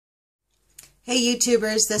Hey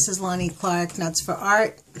YouTubers, this is Lonnie Clark, Nuts for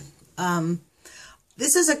Art.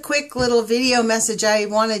 This is a quick little video message I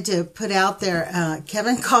wanted to put out there.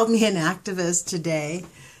 Kevin called me an activist today,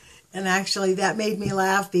 and actually that made me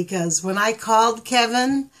laugh because when I called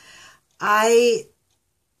Kevin, I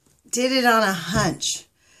did it on a hunch.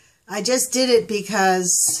 I just did it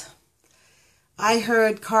because I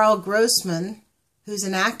heard Carl Grossman, who's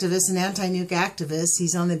an activist, an anti-nuke activist.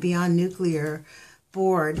 He's on the Beyond Nuclear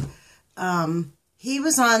board. He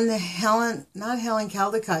was on the not Helen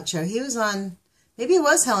Caldicott show. He was on, maybe it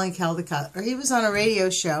was Helen Caldicott, or he was on a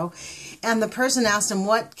radio show, and the person asked him,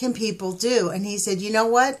 what can people do? And he said, you know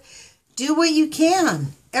what? Do what you can.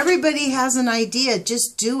 Everybody has an idea.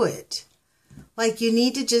 Just do it. Like, you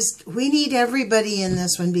need to we need everybody in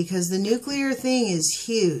this one because the nuclear thing is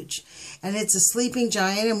huge. And it's a sleeping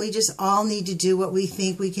giant, and we just all need to do what we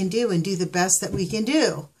think we can do and do the best that we can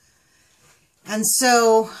do. And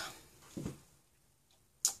so,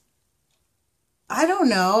 I don't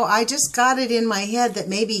know, I just got it in my head that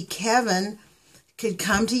maybe Kevin could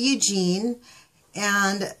come to Eugene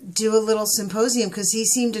and do a little symposium because he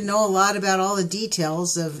seemed to know a lot about all the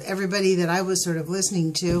details of everybody that I was sort of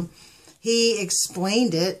listening to. He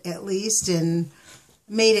explained it, at least, and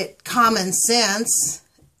made it common sense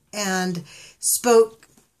and spoke,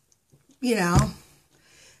 you know,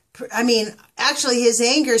 I mean, actually his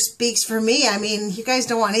anger speaks for me. I mean, you guys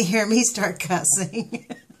don't want to hear me start cussing.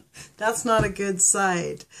 That's not a good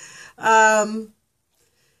sight. The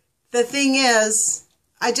thing is,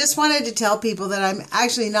 I just wanted to tell people that I'm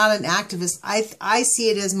actually not an activist. I see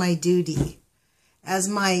it as my duty, as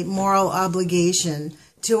my moral obligation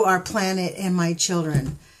to our planet and my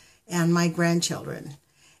children and my grandchildren.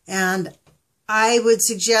 And I would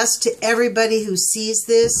suggest to everybody who sees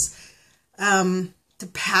this to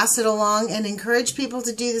pass it along and encourage people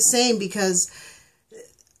to do the same, because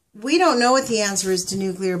we don't know what the answer is to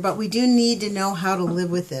nuclear, but we do need to know how to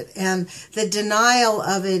live with it. And the denial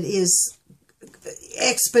of it is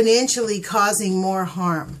exponentially causing more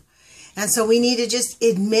harm. And so we need to just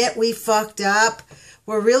admit we fucked up.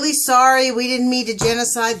 We're really sorry. We didn't mean to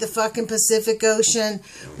genocide the fucking Pacific Ocean.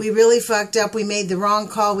 We really fucked up. We made the wrong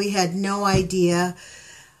call. We had no idea.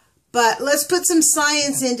 But let's put some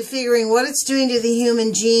science into figuring what it's doing to the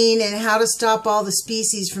human gene and how to stop all the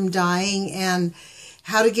species from dying and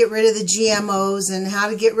how to get rid of the GMOs and how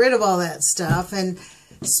to get rid of all that stuff and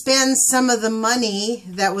spend some of the money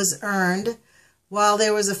that was earned while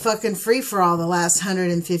there was a fucking free-for-all the last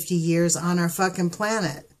 150 years on our fucking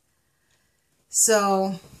planet.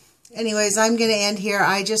 So, anyways, I'm going to end here.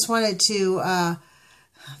 I just wanted to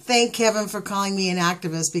thank Kevin for calling me an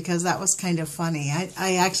activist because that was kind of funny.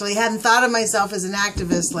 I actually hadn't thought of myself as an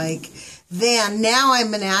activist like then. Now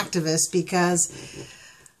I'm an activist because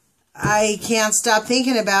I can't stop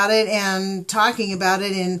thinking about it and talking about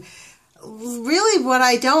it. And really what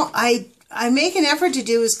I make an effort to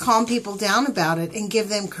do is calm people down about it and give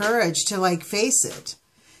them courage to, like, face it.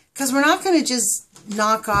 Because we're not going to just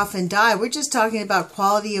knock off and die. We're just talking about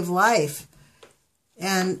quality of life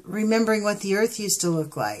and remembering what the earth used to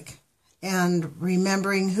look like and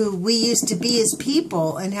remembering who we used to be as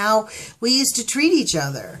people and how we used to treat each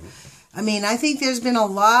other. I mean, I think there's been a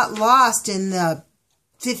lot lost in the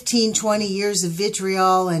 15, 20 years of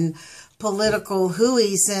vitriol and political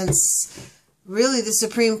hooey since really the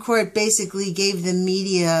Supreme Court basically gave the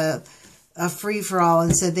media a free-for-all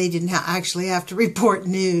and said they didn't actually have to report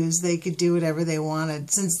news. They could do whatever they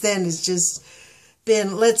wanted. Since then, it's just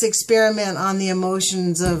been, let's experiment on the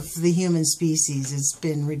emotions of the human species. It's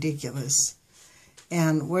been ridiculous.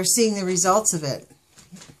 And we're seeing the results of it.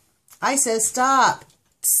 I said stop.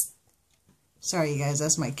 Sorry, you guys,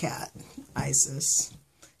 that's my cat, Isis.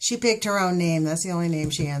 She picked her own name. That's the only name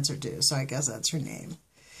she answered to, so I guess that's her name.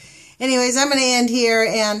 Anyways, I'm going to end here,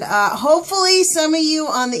 and hopefully some of you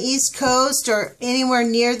on the East Coast or anywhere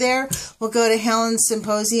near there will go to Helen's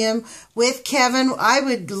Symposium with Kevin. I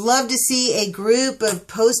would love to see a group of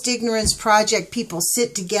Post-Ignorance Project people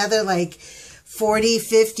sit together, like 40,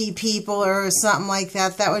 50 people or something like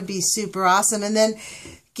that. That would be super awesome. And then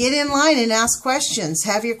get in line and ask questions.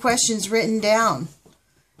 Have your questions written down.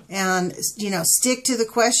 And, you know, stick to the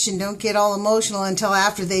question. Don't get all emotional until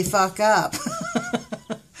after they fuck up.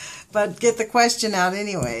 But get the question out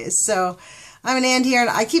anyways. So I'm going to end here. And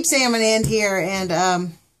I keep saying I'm going to end here. And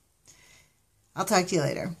I'll talk to you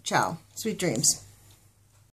later. Ciao. Sweet dreams.